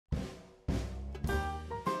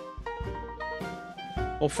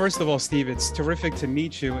Well, first of all, Steve, it's terrific to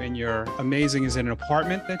meet you, and you're amazing. Is it an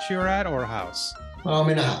apartment that you're at or a house? Well,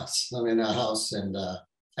 I'm in a house. I'm in a house, and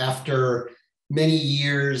after many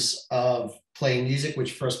years of playing music,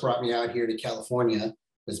 which first brought me out here to California,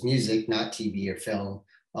 was music, not TV or film.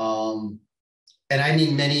 Um, and I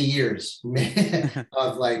mean many years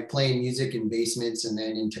of like playing music in basements and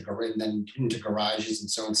then into garages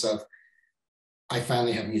and so on and so. I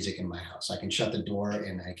finally have music in my house. I can shut the door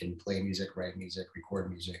and I can play music, write music, record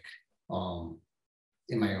music um,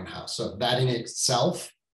 in my own house. So that in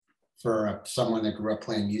itself, for someone that grew up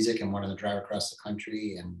playing music and wanted to drive across the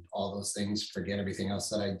country and all those things, forget everything else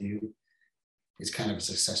that I do, is kind of a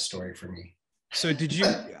success story for me. So did you,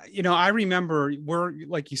 I remember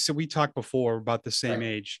like you said, we talked before about the same Right.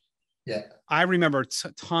 age. Yeah. I remember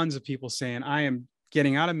tons of people saying, I am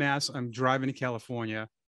getting out of Mass. I'm driving to California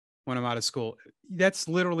when I'm out of school. That's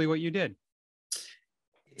literally what you did.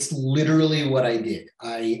 It's literally what I did.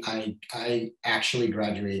 I actually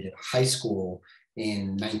graduated high school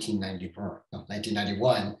in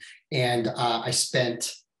 1991. And I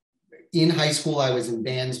spent in high school, I was in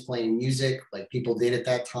bands playing music like people did at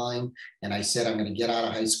that time. And I said, I'm going to get out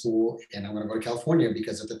of high school and I'm going to go to California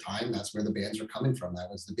because at the time, that's where the bands were coming from.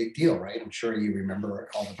 That was the big deal, right? I'm sure you remember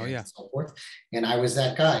all the bands and so forth. And I was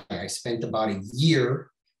that guy. I spent about a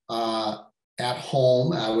year at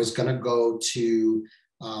home. I was going to go to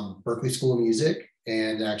Berklee School of Music.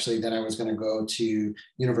 And actually then I was going to go to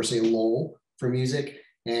University of Lowell for music.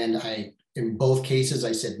 And in both cases,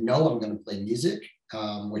 I said, no, I'm going to play music,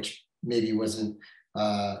 which maybe wasn't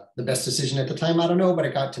the best decision at the time. I don't know, but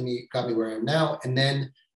it got me where I am now. And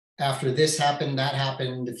then after this happened, that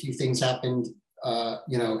happened, a few things happened,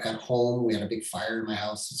 at home. We had a big fire in my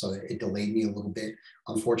house, so it delayed me a little bit.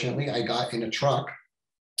 Unfortunately, I got in a truck.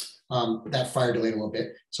 That fire delayed a little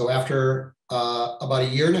bit. So after about a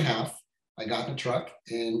year and a half, I got in a truck,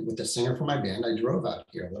 and with the singer for my band, I drove out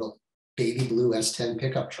here, a little baby blue S10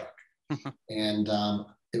 pickup truck. And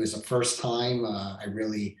it was the first time I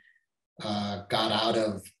really got out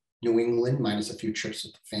of New England, minus a few trips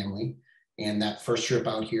with the family. And that first trip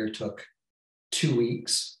out here took 2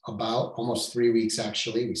 weeks, about almost 3 weeks,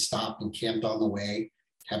 actually. We stopped and camped on the way,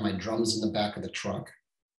 had my drums in the back of the truck.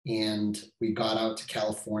 And we got out to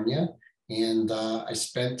California, and I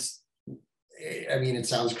spent, it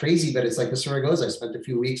sounds crazy, but it's like the story goes. I spent a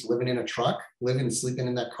few weeks living in a truck, sleeping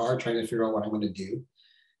in that car, trying to figure out what I'm going to do.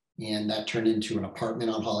 And that turned into an apartment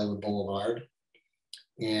on Hollywood Boulevard.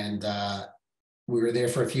 And we were there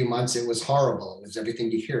for a few months. It was horrible. It was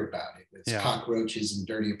everything you hear about. It was cockroaches and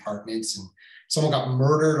dirty apartments. And someone got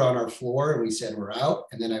murdered on our floor, and we said, we're out.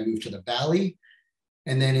 And then I moved to the Valley.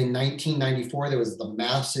 And then in 1994, there was the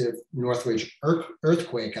massive Northridge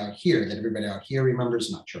earthquake out here that everybody out here remembers.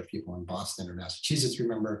 I'm not sure if people in Boston or Massachusetts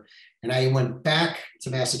remember. And I went back to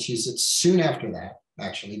Massachusetts soon after that,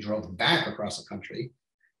 actually drove back across the country.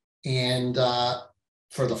 And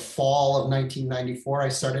for the fall of 1994, I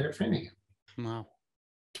started at Framingham. Wow.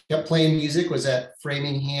 Kept playing music, was at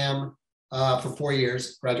Framingham for 4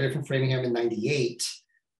 years, graduated from Framingham in 98,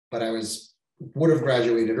 but would have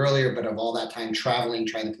graduated earlier, but of all that time traveling,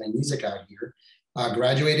 trying to play music out here,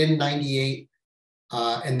 graduated in 98.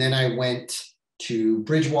 And then I went to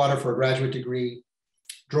Bridgewater for a graduate degree,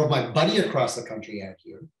 drove my buddy across the country out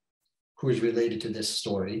here, who is related to this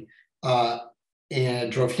story,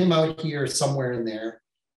 and drove him out here somewhere in there.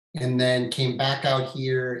 And then came back out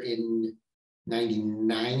here in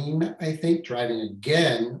 99, I think, driving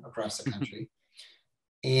again across the country.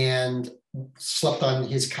 And slept on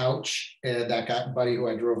his couch, that guy, buddy who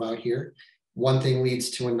I drove out here. One thing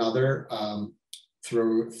leads to another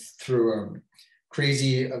through a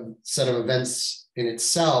crazy set of events in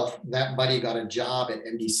itself. That buddy got a job at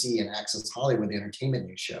NBC and Access Hollywood, the entertainment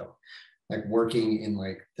news show, like working in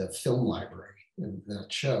like the film library in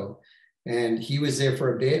that show. And he was there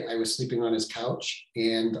for a bit. I was sleeping on his couch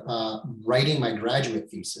and writing my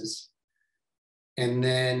graduate thesis. And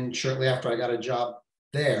then shortly after, I got a job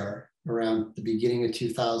there around the beginning of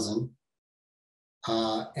 2000,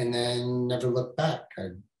 and then never looked back.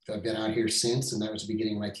 I've been out here since, and that was the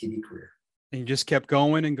beginning of my TV career. And you just kept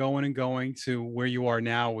going and going and going to where you are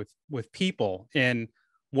now with people and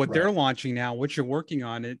what they're launching now, what you're working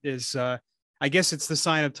on. It is, I guess it's the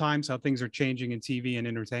sign of times, how things are changing in TV and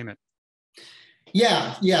entertainment.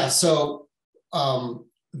 Yeah. So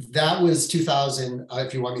that was 2000.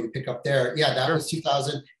 If you want me to pick up there, that was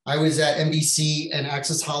 2000. I was at NBC and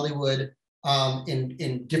Access Hollywood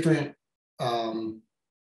in different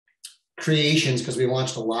creations because we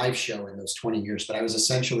launched a live show in those 20 years. But I was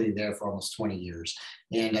essentially there for almost 20 years,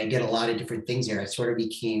 and I did a lot of different things there. I sort of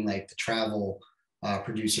became like the travel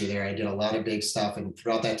producer there. I did a lot of big stuff, and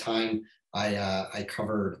throughout that time, I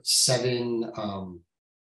covered seven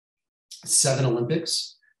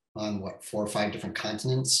Olympics on 4 or 5 different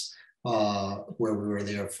continents, where we were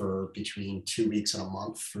there for between 2 weeks and a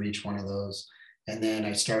month for each one of those. And then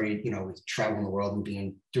I started, traveling the world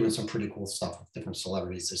and doing some pretty cool stuff with different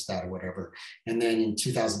celebrities, this, that, or whatever. And then in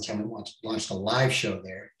 2010, we launched a live show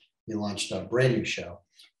there. We launched a brand new show,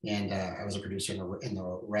 and I was a producer and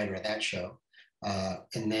the writer of that show.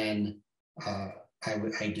 And then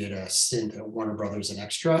I did a stint at Warner Brothers and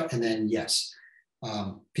Extra. And then, yes,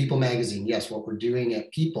 People Magazine. Yes, what we're doing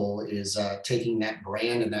at People is taking that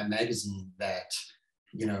brand and that magazine that,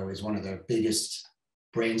 is one of the biggest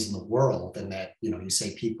brands in the world, and that, you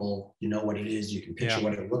say People, you know what it is, you can picture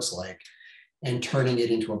what it looks like, and turning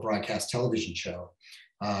it into a broadcast television show.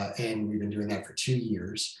 And we've been doing that for 2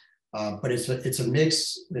 years. But it's a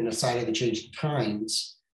mix in a sign of the changing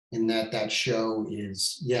times, in that show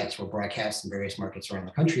is, yes, we're broadcast in various markets around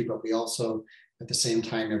the country, but we also, at the same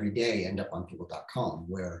time, every day end up on people.com,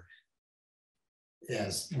 where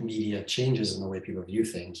as media changes in the way people view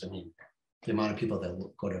things, I mean, the amount of people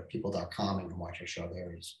that go to people.com and watch a show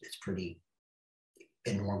there it's pretty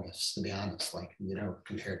enormous, to be honest,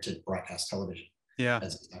 compared to broadcast television. Yeah.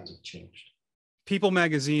 As the times have changed. People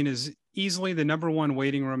Magazine is easily the #1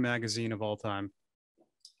 waiting room magazine of all time.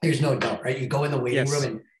 There's no doubt, right? You go in the waiting room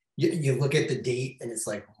and you look at the date, and it's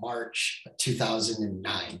like March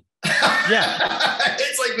 2009. Yeah.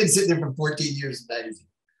 It's like been sitting there for 14 years in magazine.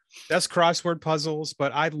 That's crossword puzzles,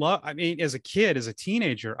 but as a kid, as a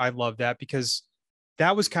teenager, I loved that, because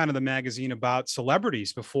that was kind of the magazine about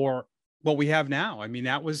celebrities before what we have now. I mean,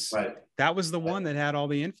 that was the one that had all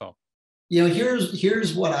the info.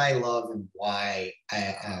 Here's what I love, and why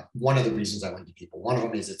one of the reasons I went to People. One of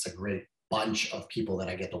them is it's a great bunch of people that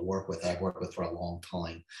I get to work with, that I've worked with for a long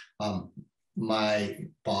time. My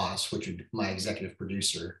boss, which is my executive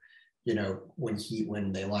producer,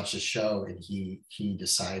 when they launched the show, and he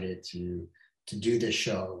decided to do this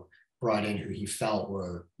show, brought in who he felt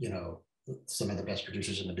were, some of the best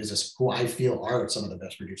producers in the business, who I feel are some of the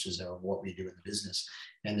best producers of what we do in the business.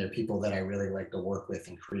 And they're people that I really like to work with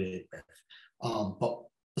and create with. But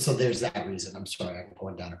so there's that reason. I'm sorry, I'm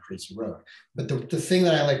going down a crazy road. But the thing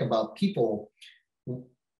that I like about People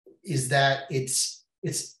is that it's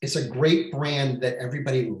a great brand that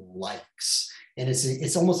everybody likes. And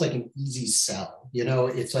it's almost like an easy sell.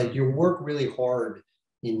 It's like you work really hard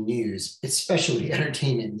in news, especially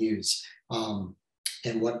entertainment news.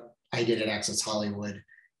 And what I did at Access Hollywood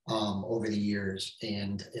over the years,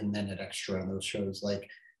 and then at Extra, and those shows, like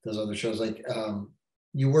those other shows,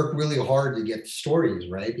 you work really hard to get stories,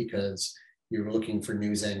 right? Because you're looking for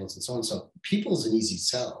news angles and so on. So People's an easy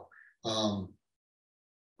sell.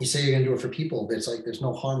 You say you're going to do it for People, but it's like there's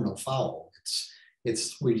no harm, no foul.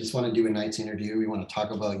 We just want to do a night's interview. We want to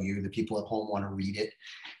talk about you. The people at home want to read it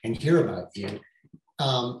and hear about you.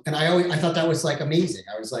 And I thought that was amazing.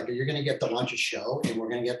 I was like, you're going to get to launch a show, and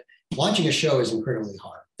launching a show is incredibly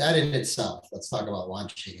hard. That in itself, let's talk about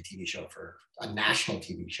launching a TV show, for a national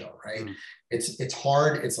TV show, right? Mm-hmm. It's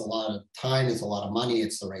hard. It's a lot of time. It's a lot of money.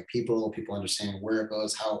 It's the right people understand where it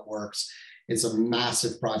goes, how it works. It's a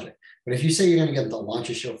massive project. But if you say you're going to get to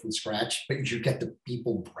launch a show from scratch, but you get the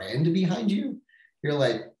People brand behind you, you're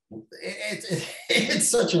like, it's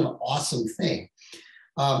such an awesome thing.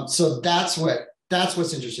 So that's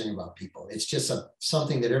what's interesting about People. It's just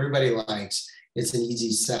something that everybody likes. It's an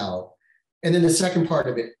easy sell. And then the second part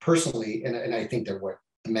of it, personally, and I think that what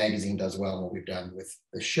the magazine does well, and what we've done with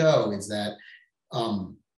the show, is that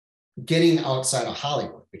getting outside of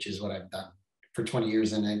Hollywood, which is what I've done for 20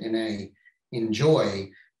 years, and I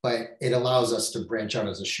enjoy, but it allows us to branch out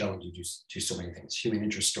as a show and to do so many things. Human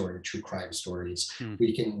interest stories, true crime stories.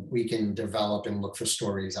 We can develop and look for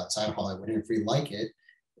stories outside of Hollywood. And if we like it,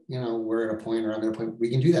 we're at a point, or I'm at a point, we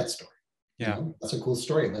can do that story. Yeah. That's a cool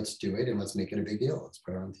story. Let's do it, and let's make it a big deal. Let's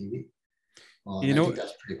put it on TV. I think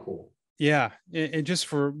that's pretty cool. Yeah. And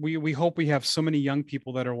just we hope we have so many young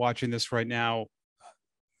people that are watching this right now.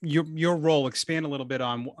 Your role, expand a little bit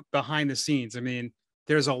on behind the scenes. I mean,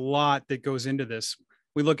 there's a lot that goes into this.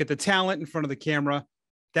 We look at the talent in front of the camera.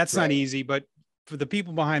 That's not easy, but for the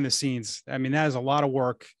people behind the scenes, I mean, that is a lot of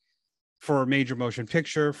work for a major motion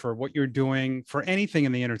picture, for what you're doing, for anything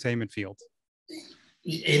in the entertainment field.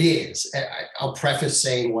 It is. I'll preface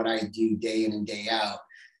saying what I do day in and day out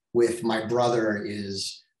with my brother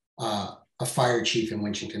is a fire chief in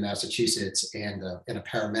Winchton, Massachusetts, and a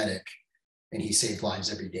paramedic, and he saves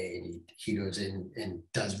lives every day, and he goes in and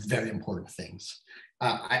does very important things.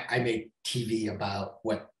 I make TV about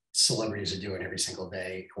what celebrities are doing every single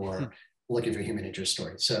day, or looking for human interest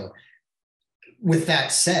stories. So with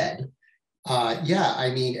that said, yeah,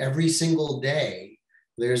 I mean, every single day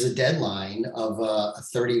there's a deadline of a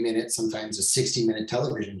 30-minute, sometimes a 60-minute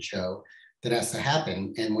television show that has to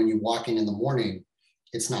happen. And when you walk in the morning,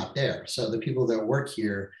 it's not there. So the people that work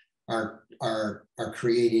here are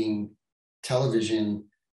creating television,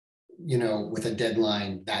 you know, with a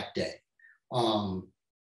deadline that day.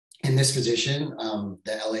 In this position,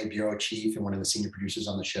 the LA bureau chief and one of the senior producers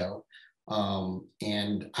on the show.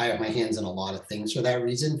 And I have my hands in a lot of things for that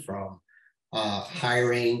reason, from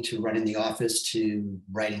hiring to running the office to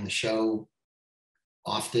writing the show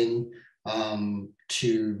often,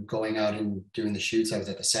 to going out and doing the shoots. I was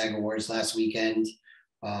at the SAG Awards last weekend,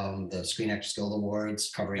 the Screen Actors Guild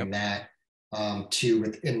Awards, covering that.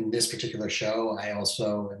 In this particular show, I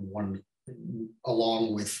also am one,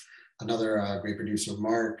 along with another great producer,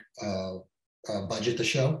 Mark, budget the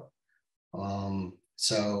show. And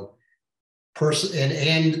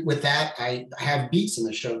with that, I have beats in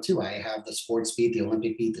the show too. I have the sports beat, the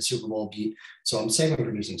Olympic beat, the Super Bowl beat. So I'm segment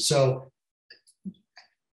producing. So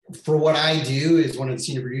for what I do as one of the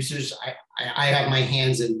senior producers, I have my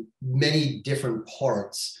hands in many different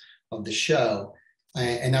parts of the show.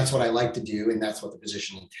 And that's what I like to do. And that's what the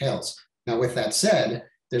position entails. Now, with that said,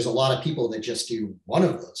 there's a lot of people that just do one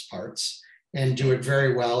of those parts and do it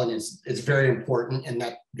very well. And it's very important. And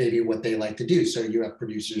that may be what they like to do. So you have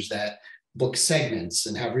producers that book segments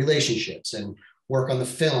and have relationships and work on the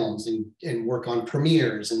films and work on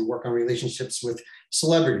premieres and work on relationships with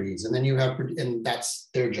celebrities. And then and that's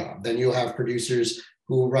their job. Then you'll have producers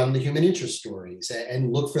who run the human interest stories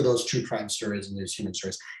and look for those true crime stories and those human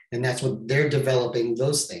stories. And that's what they're developing,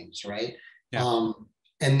 those things, right? Yeah.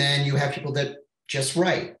 And then you have people that just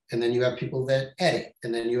write, and then you have people that edit,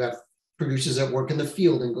 and then you have producers that work in the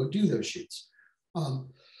field and go do those shoots.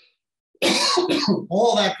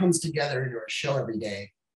 All that comes together into a show every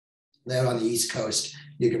day. Then on the East Coast,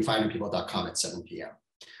 you can find on people.com at 7 p.m.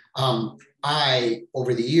 I,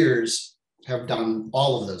 over the years, have done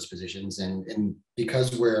all of those positions. And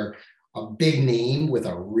because we're a big name with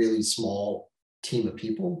a really small team of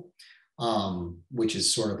people, which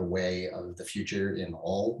is sort of the way of the future in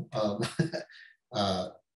all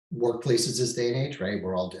workplaces this day and age, right?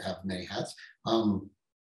 We're all have many hats.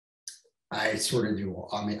 I sort of do,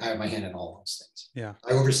 I have my hand in all those things. Yeah.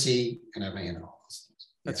 I oversee and I have my hand in all those things.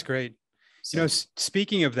 That's great. So, you know,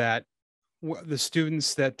 speaking of that, the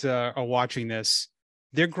students that are watching this,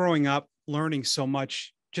 they're growing up learning so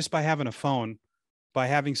much just by having a phone, by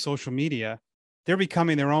having social media. They're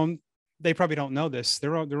becoming their own, they probably don't know this,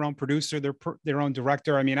 their own producer, their own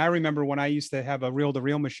director. I mean, I remember when I used to have a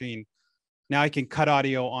reel-to-reel machine. Now I can cut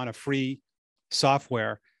audio on a free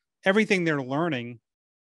software. Everything they're learning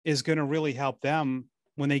is going to really help them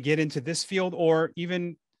when they get into this field, or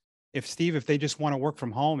even if they just want to work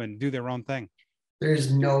from home and do their own thing.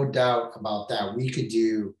 There's no doubt about that. We could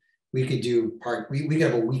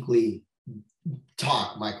have a weekly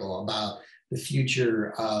talk, Michael, about the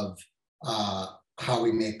future of how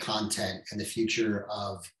we make content and the future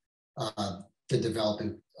of the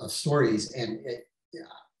development of stories. And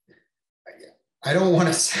I don't want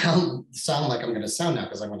to sound like I'm going to sound now,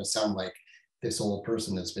 because I'm going to sound like this old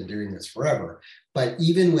person that's been doing this forever. But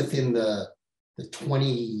even within the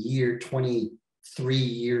 23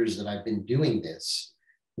 years that I've been doing this,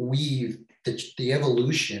 the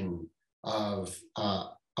evolution of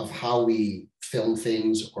how we film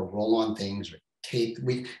things or roll on things or tape.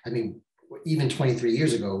 Even 23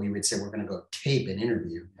 years ago, we would say we're going to go tape an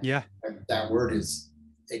interview. Yeah, that word is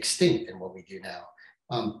extinct in what we do now.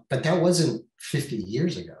 But that wasn't 50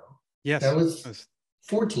 years ago. Yes, that was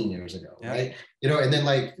 14 years ago, yeah. Right? You know, and then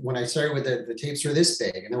like when I started with the tapes are this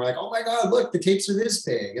big, and then we're like, oh my God, look, the tapes are this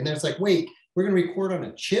big. And then it's like, wait, we're going to record on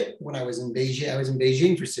a chip. When I was in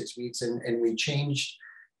Beijing for 6 weeks, and we changed,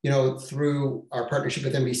 you know, through our partnership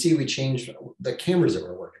with NBC, we changed the cameras that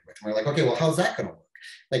we're working with. And we're like, okay, well, how's that going to work?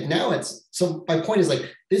 Like now so my point is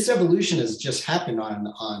like, this evolution has just happened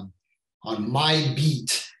on my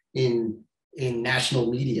beat in national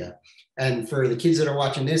media. And for the kids that are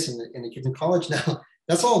watching this and the kids in college now,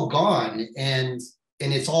 that's all gone. And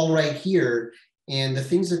it's all right here. And the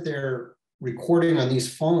things that they're recording on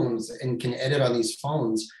these phones and can edit on these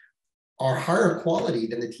phones are higher quality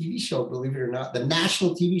than the TV show, believe it or not, the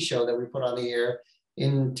national TV show that we put on the air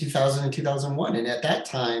in 2000 and 2001. And at that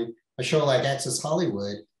time, a show like Access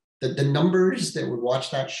Hollywood, the numbers that would watch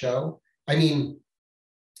that show, I mean,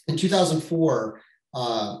 in 2004,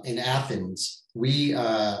 in Athens, we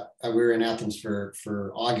were in Athens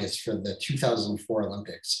for August for the 2004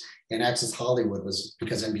 Olympics, and Access Hollywood was,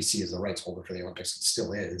 because NBC is the rights holder for the Olympics, it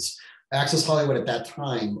still is. Access Hollywood at that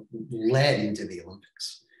time led into the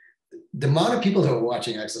Olympics. the amount of people that were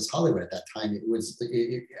watching Access Hollywood at that time,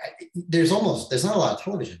 there's not a lot of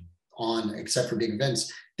television on except for big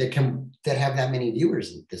events that have that many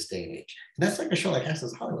viewers in this day and age. And that's like a show like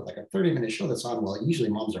Access Hollywood, like a 30-minute show that's on. Well, usually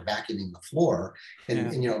moms are vacuuming the floor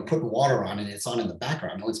and putting water on it. It's on in the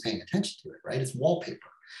background. No one's paying attention to it, right? It's wallpaper.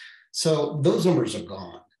 So those numbers are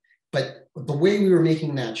gone. But the way we were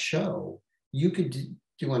making that show, you could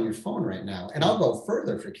do on your phone right now. And I'll go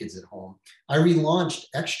further for kids at home. I relaunched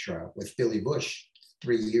Extra with Billy Bush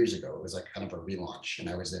 3 years ago. It was like kind of a relaunch, and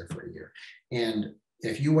I was there for a year. And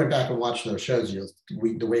if you went back and watched those shows,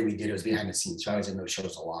 the way we did it was behind the scenes. So I was in those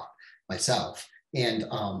shows a lot myself. And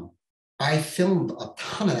I filmed a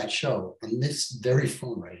ton of that show on this very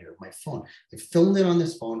phone right here, my phone. I filmed it on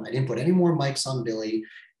this phone. I didn't put any more mics on Billy.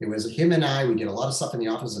 It was him and I. We did a lot of stuff in the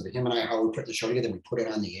office of him and I, how we put the show together. We put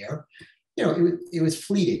it on the air. It was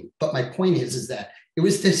fleeting. But my point is that it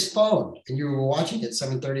was this phone, and you were watching it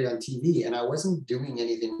 7:30 on TV, and I wasn't doing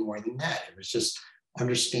anything more than that. It was just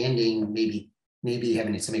understanding, maybe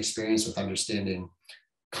having some experience with understanding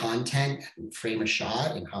content and frame a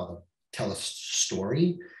shot and how to tell a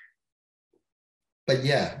story. But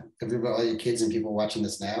yeah, all your kids and people watching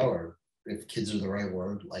this now, or if kids are the right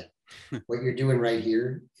word, like what you're doing right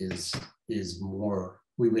here is more.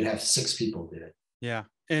 We would have 6 people do it. Yeah,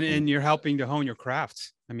 and you're helping to hone your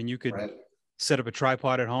craft. I mean, you could set up a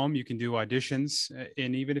tripod at home. You can do auditions,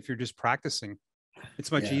 and even if you're just practicing,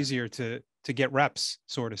 it's much easier to get reps,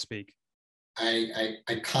 so to speak. I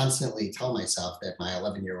constantly tell myself that my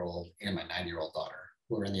 11-year-old and my 9-year-old daughter,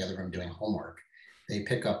 who are in the other room doing homework, they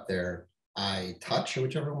pick up their iTouch or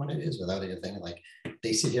whichever one it is without anything. Like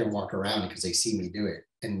they sit here and walk around because they see me do it,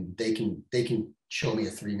 and they can show me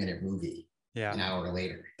a 3-minute movie. Yeah. An hour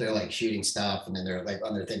later, they're like shooting stuff, and then they're like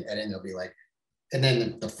on their thing, and then they'll be like, and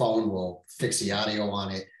then the phone will fix the audio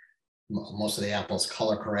on it. Most of the apples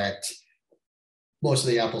color correct. Most of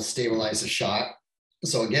the apples stabilize the shot.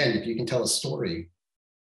 So again, if you can tell a story,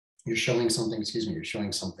 you're showing something. You're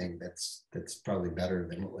showing something that's probably better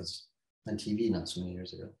than it was on TV not so many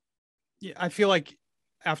years ago. Yeah, I feel like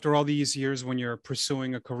after all these years, when you're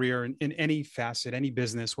pursuing a career in any facet, any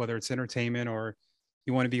business, whether it's entertainment or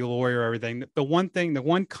you want to be a lawyer or everything, the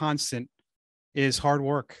one constant is hard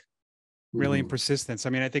work, really, and persistence. I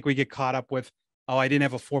mean, I think we get caught up with, oh, I didn't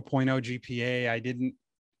have a 4.0 GPA. I didn't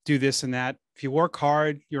do this and that. If you work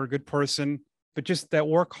hard, you're a good person, but just that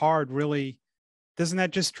work hard really, doesn't that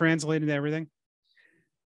just translate into everything?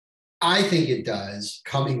 I think it does.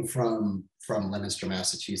 Coming from Leominster,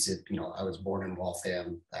 Massachusetts, I was born in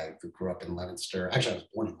Waltham. I grew up in Leominster. Actually, I was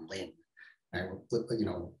born in Lynn.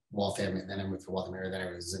 Waltham, and then I moved to Waltham area. Then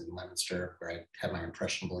I was in Leominster, where I had my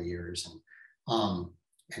impressionable years,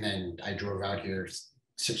 and then I drove out here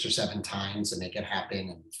 6 or 7 times to make it happen,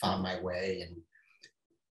 and found my way, and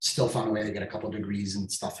still found a way to get a couple of degrees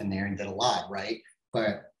and stuff in there, and did a lot, right?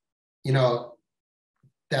 But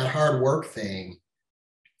that hard work thing.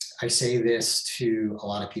 I say this to a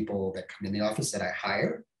lot of people that come in the office that I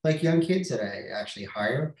hire, like young kids that I actually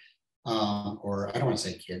hire. Or I don't want to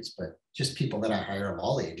say kids, but just people that I hire of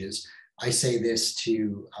all ages. I say this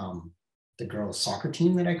to the girls' soccer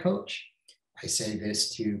team that I coach. I say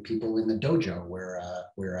this to people in the dojo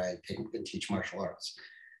where I teach martial arts.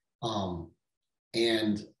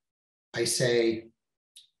 And I say,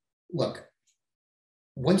 look,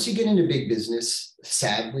 once you get into big business,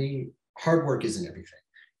 sadly, hard work isn't everything.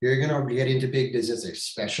 You're going to get into big business,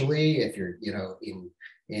 especially if you're,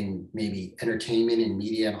 in maybe entertainment and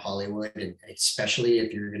media and Hollywood, and especially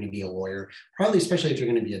if you're going to be a lawyer, probably especially if you're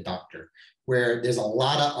going to be a doctor, where there's a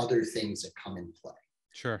lot of other things that come in play.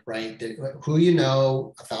 Sure. Right? Who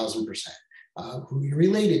 1,000%. Who you're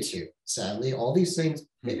related to, sadly, all these things,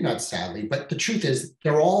 maybe not sadly, but the truth is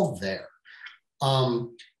they're all there.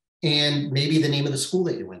 And maybe the name of the school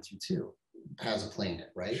that you went to too has a play in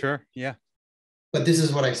it, right? Sure, yeah. But this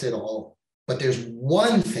is what I say to all. But there's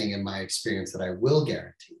one thing in my experience that I will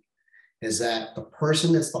guarantee is that the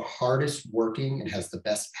person that's the hardest working and has the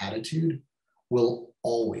best attitude will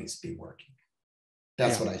always be working.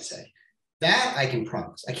 That's what I say. That I can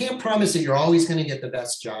promise. I can't promise that you're always going to get the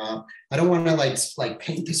best job. I don't want to like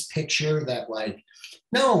paint this picture that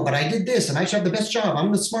no, but I did this and I should have the best job.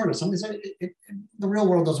 I'm the smartest. The real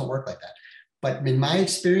world doesn't work like that. But in my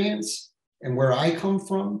experience and where I come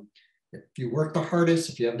from, if you work the hardest,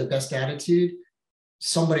 if you have the best attitude,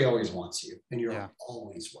 somebody always wants you and you're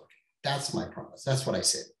always working. That's my promise. That's what I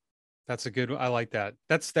say. That's a good, I like that.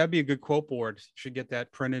 That'd be a good quote board. You should get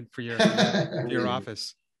that printed for your, your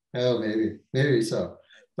office. Oh, maybe so.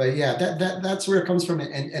 But yeah, that's where it comes from.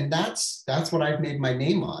 And that's what I've made my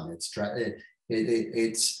name on. It's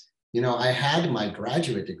You know, I had my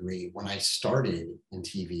graduate degree when I started in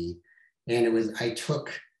TV, and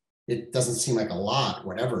it doesn't seem like a lot,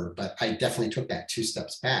 whatever, but I definitely took that 2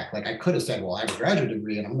 steps back. Like I could have said, well, I have a graduate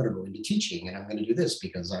degree and I'm going to go into teaching and I'm going to do this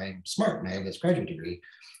because I'm smart and I have this graduate degree.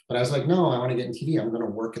 But I was like, no, I want to get in TV. I'm going to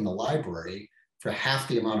work in the library for half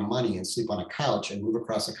the amount of money and sleep on a couch and move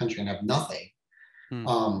across the country and have nothing.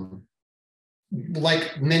 Hmm.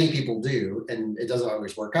 Like many people do, and it doesn't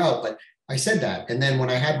always work out, but I said that. And then when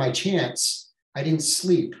I had my chance, I didn't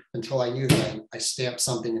sleep until I knew that I stamped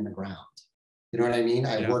something in the ground. You know what I mean?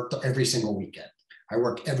 I worked every single weekend.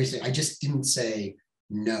 I just didn't say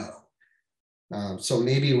no. So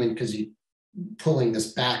maybe because you pulling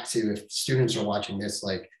this back to if students are watching this,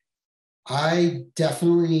 like I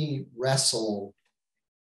definitely wrestle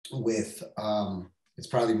with, it's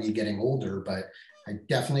probably me getting older, but I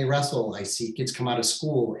definitely wrestle. I see kids come out of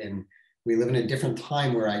school and we live in a different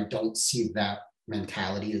time where I don't see that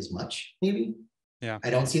mentality as much, maybe. Yeah. I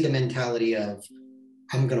don't see the mentality of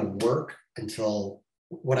I'm going to work until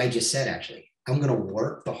what I just said, actually. I'm going to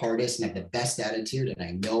work the hardest and have the best attitude, and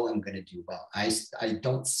I know I'm going to do well. I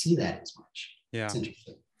don't see that as much. Yeah. It's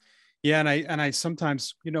interesting. Yeah. And I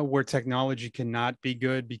sometimes, where technology cannot be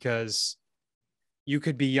good because you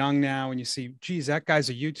could be young now and you see, geez, that guy's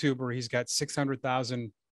a YouTuber. He's got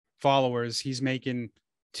 600,000 followers. He's making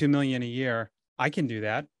 2 million a year. I can do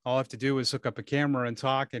that. All I have to do is hook up a camera and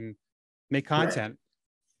talk and make content.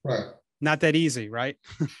 Right. Not that easy, right?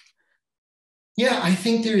 Yeah, I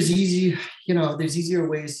think there's easier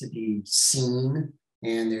ways to be seen,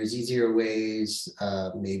 and there's easier ways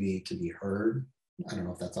maybe to be heard. I don't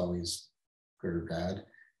know if that's always good or bad.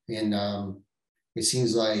 And it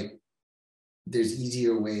seems like there's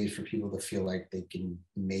easier ways for people to feel like they can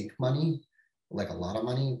make money, like a lot of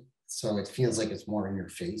money. So it feels like it's more in your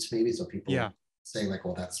face, maybe. So people say like,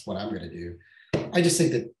 well, that's what I'm going to do. I just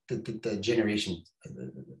think that the generation,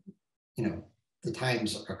 the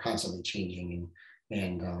times are constantly changing,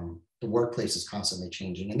 and the workplace is constantly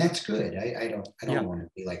changing, and that's good. I don't want to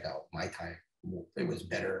be like, oh, my time, it was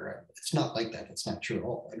better. It's not like that. It's not true at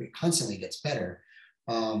all. I mean, it constantly gets better.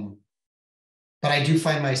 But I do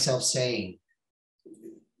find myself saying,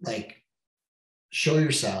 like, show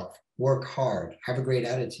yourself, work hard, have a great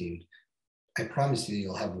attitude. I promise you,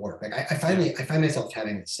 you'll have work. Like I find myself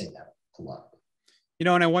having to say that a lot.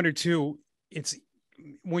 And I wonder too, it's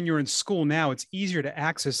when you're in school now, it's easier to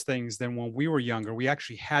access things than when we were younger. We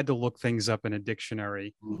actually had to look things up in a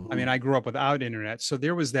dictionary. Mm-hmm. I mean, I grew up without internet. So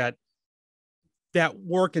there was that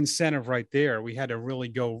work incentive right there. We had to really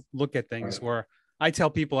go look at things, right. Where I tell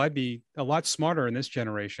people I'd be a lot smarter in this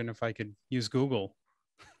generation if I could use Google.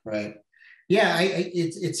 Right. Yeah.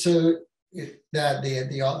 The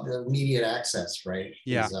immediate access, right?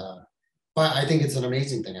 Yeah. But I think it's an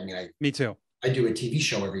amazing thing. I mean, me too. I do a TV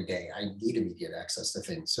show every day. I need immediate access to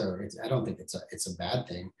things. So I don't think it's a bad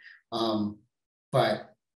thing.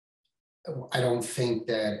 But I don't think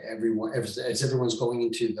that as everyone's going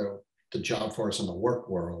into the job force and the work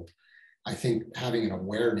world, I think having an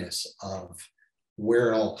awareness of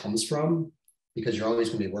where it all comes from, because you're always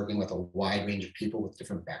going to be working with a wide range of people with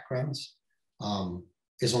different backgrounds,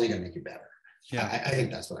 is only going to make you better. Yeah, I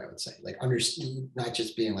think that's what I would say. Like, understand, not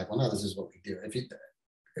just being like, well, no, this is what we do.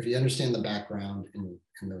 If you understand the background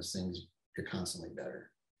in those things, you're constantly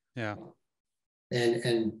better. Yeah.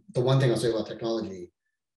 And the one thing I'll say about technology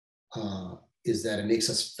is that it makes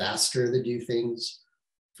us faster to do things,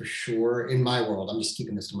 for sure. In my world, I'm just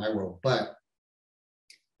keeping this to my world. But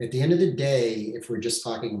at the end of the day, if we're just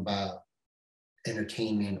talking about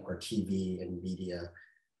entertainment or TV and media,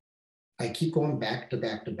 I keep going back to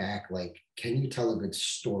back to back. Like, can you tell a good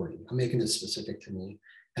story? I'm making this specific to me.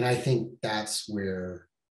 And I think that's where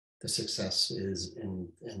the success is and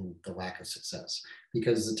the lack of success,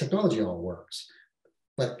 because the technology all works.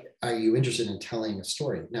 But are you interested in telling a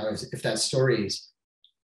story? Now, if that story is,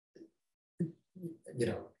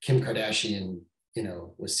 Kim Kardashian,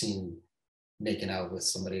 was seen making out with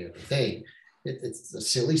somebody every day, it's a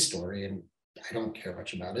silly story and I don't care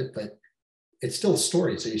much about it, but it's still a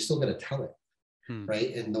story. So you still got to tell it,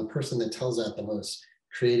 right? And the person that tells that the most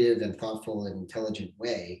creative and thoughtful and intelligent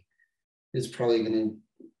way is probably going to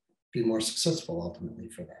be more successful ultimately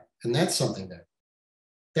for that. And that's something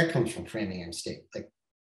that comes from Framingham State. Like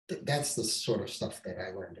that's the sort of stuff that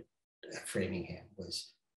I learned at Framingham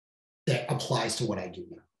that applies to what I do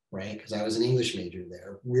now, right? Because I was an English major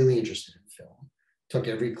there, really interested in film. Took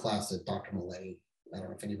every class that Dr. Milletti, I don't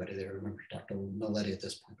know if anybody there remembers Dr. Milletti at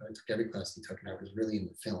this point, but I took every class he took and I was really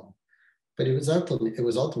into film. But it was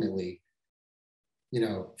ultimately,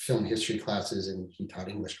 film history classes, and he taught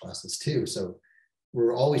English classes too. So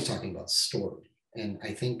we're always talking about story, And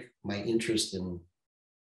I think my interest in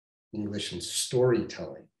English and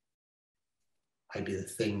storytelling might be the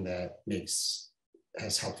thing that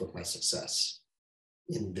has helped with my success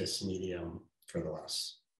in this medium for the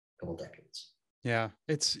last couple decades. Yeah,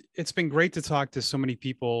 it's been great to talk to so many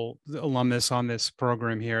people, the alumnus on this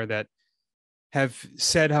program here, that have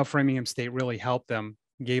said how Framingham State really helped them,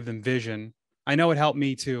 gave them vision. I know it helped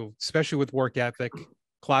me too, especially with work ethic.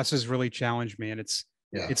 Classes really challenged me, and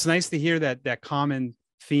Yeah. it's nice to hear that common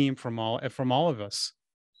theme from all of us.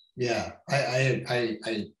 Yeah, I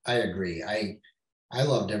agree. I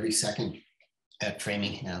loved every second at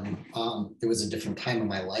Framingham. It was a different time in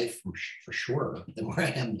my life for sure than where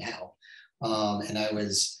I am now. And I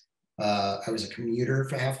was a commuter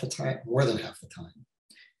for half the time, more than half the time.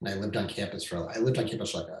 And I lived on campus for like a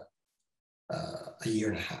year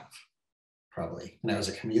and a half, probably. And I was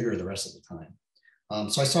a commuter the rest of the time.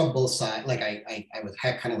 So I saw both sides. Like I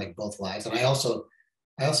had kind of like both lives. And I also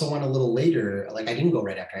went a little later. Like I didn't go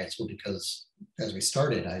right after high school because as we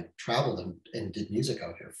started, I traveled and did music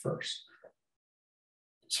out here first.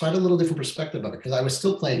 So I had a little different perspective of it because I was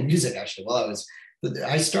still playing music actually while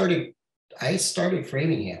I started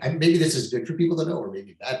Framingham. Maybe this is good for people to know, or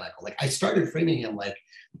maybe bad, Michael. Like I started Framingham, like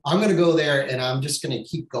I'm going to go there and I'm just going to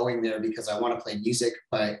keep going there because I want to play music,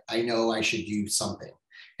 but I know I should do something.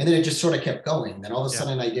 And then it just sort of kept going. Then all of a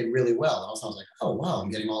sudden I did really well. And I was like, oh, wow, I'm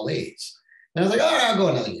getting all A's. And I was like, all right, I'll go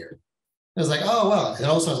another year. I was like, oh, well. And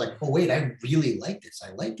also I was like, oh, wait, I really like this.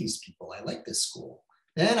 I like these people. I like this school.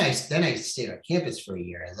 Then I stayed on campus for a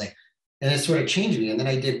year. And it sort of changed me. And then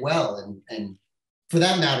I did well. And for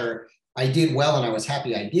that matter, I did well and I was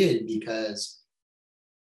happy I did because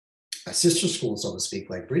a sister school, so to speak,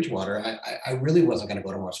 like Bridgewater, I really wasn't going to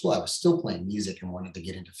go to more school. I was still playing music and wanted to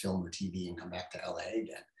get into film or TV and come back to LA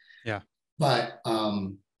again. Yeah. But I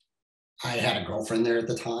had a girlfriend there at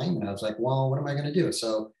the time and I was like, well, what am I going to do?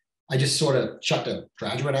 So I just sort of chucked a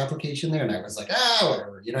graduate application there and I was like,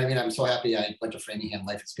 whatever. You know what I mean? I'm so happy I went to Framingham.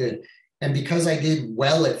 Life is good. And because I did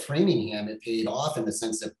well at Framingham, it paid off in the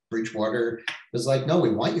sense that Bridgewater was like, no,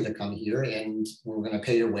 we want you to come here and we're going to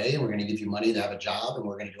pay your way and we're going to give you money to have a job and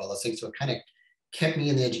we're going to do all those things. So it kind of kept me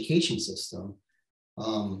in the education system.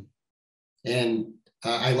 And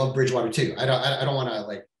I love Bridgewater too. I don't want to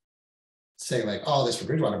like say like, oh, this for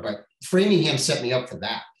Bridgewater, but Framingham set me up for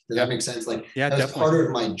that. Does that make sense? Like that was part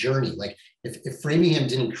of my journey. Like if Framingham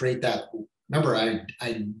didn't create that, remember, I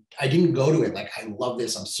didn't go to it like I love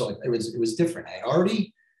this. It was different. I had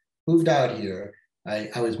already moved out here.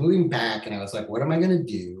 I was moving back and I was like, what am I going to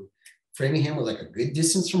do? Framingham was like a good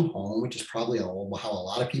distance from home, which is probably how a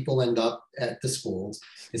lot of people end up at the schools.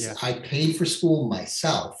 I paid for school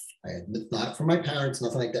myself. I had not from my parents,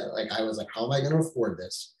 nothing like that. Like I was like, how am I going to afford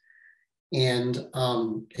this? And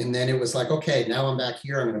then it was like, okay, now I'm back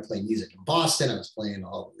here. I'm going to play music in Boston. I was playing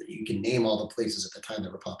you can name all the places at the time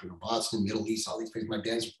that were popular in Boston, Middle East, all these places. My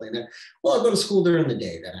bands were playing there. Well, I'll go to school during the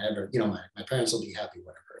day. Then I have, my parents will be happy,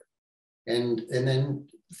 whatever. And then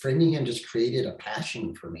Framingham just created a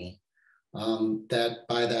passion for me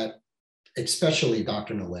especially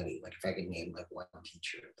Dr. Noletti, like if I could name like one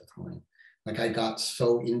teacher at the time. Like I got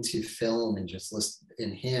so into film and just listened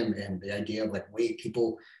in him and the idea of like, wait,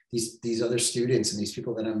 people, these other students and these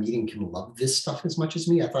people that I'm meeting can love this stuff as much as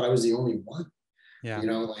me. I thought I was the only one. Yeah.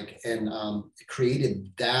 It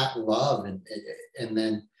created that love and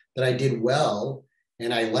then that I did well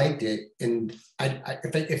and I liked it. And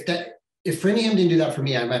if Framingham didn't do that for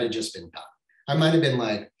me, I might have just been done. I might have been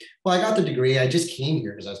like, well, I got the degree. I just came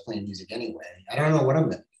here because I was playing music anyway. I don't know what I'm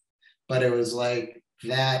going to do. But it was like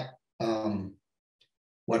that.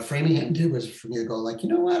 What Framingham did was for me to go like, you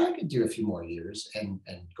know what, I could do a few more years and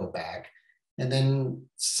go back. And then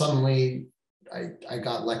suddenly I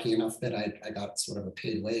got lucky enough that I got sort of a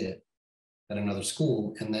paid way at another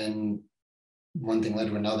school. And then one thing led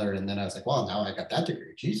to another. And then I was like, well, now I got that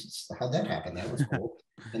degree. Jesus, how'd that happen? That was cool.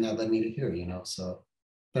 And that led me to here, so,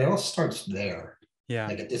 but it all starts there. Yeah.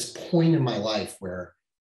 Like at this point in my life where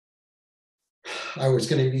I was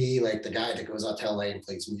going to be like the guy that goes out to LA and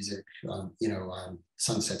plays music, on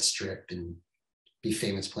Sunset Strip and be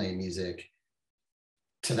famous playing music.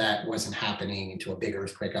 To that wasn't happening, into a big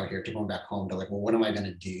earthquake out here, to going back home to like, well, what am I going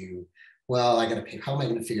to do? Well, I got to pay. How am I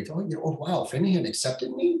going to figure it out? Oh, wow, Framingham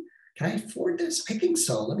accepted me. Can I afford this? I think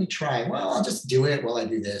so. Let me try. Well, I'll just do it while I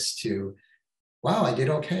do this too. Wow, I did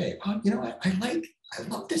okay. Oh, I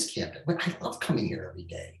love this campus. I love coming here every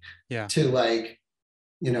day. Yeah. To like,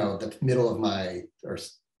 the middle of my or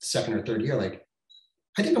second or third year, like,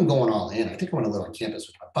 I think I'm going all in. I think I want to live on campus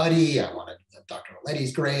with my buddy. I want to, Dr.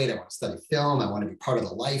 Oletti's great. I want to study film. I want to be part of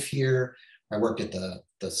the life here. I worked at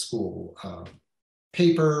the school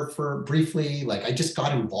paper for briefly. Like I just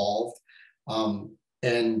got involved. Um,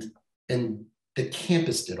 and the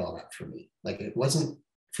campus did all that for me. Like it wasn't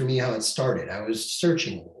for me how it started. I was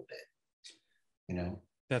searching a little bit, you know.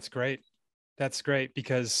 That's great. That's great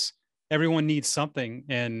because everyone needs something,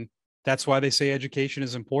 and that's why they say education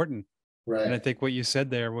is important. And I Right. think what you said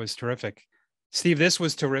there was terrific. Steve, this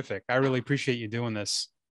was terrific. I really appreciate you doing this.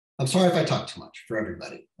 I'm sorry if I talk too much for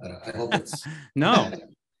everybody. I hope it's No,